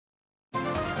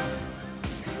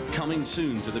Coming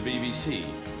soon to the BBC,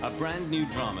 a brand new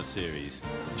drama series.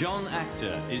 John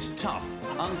Actor is tough,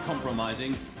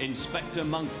 uncompromising Inspector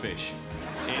Monkfish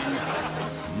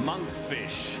in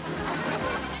Monkfish.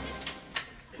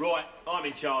 Right, I'm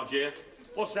in charge here.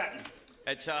 What's happened?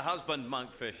 It's her husband,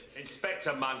 Monkfish.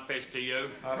 Inspector Monkfish to you.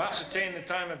 I've ascertained the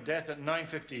time of death at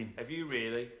 9:15. Have you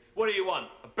really? What do you want?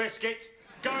 A biscuit?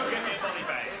 Go and get me a money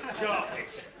bag.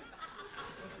 Sharpish.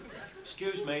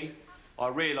 Excuse me. I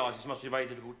realise this must be a very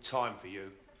difficult time for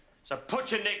you. So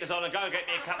put your knickers on and go and get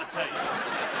me a cup of tea.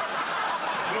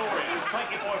 Gloria,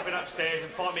 take your boyfriend upstairs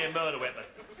and find me a murder weapon.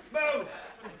 Move!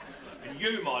 And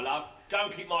you, my love, go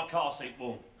and keep my car seat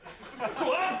warm.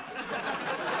 Go on!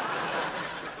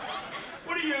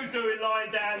 What are you doing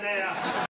lying down there?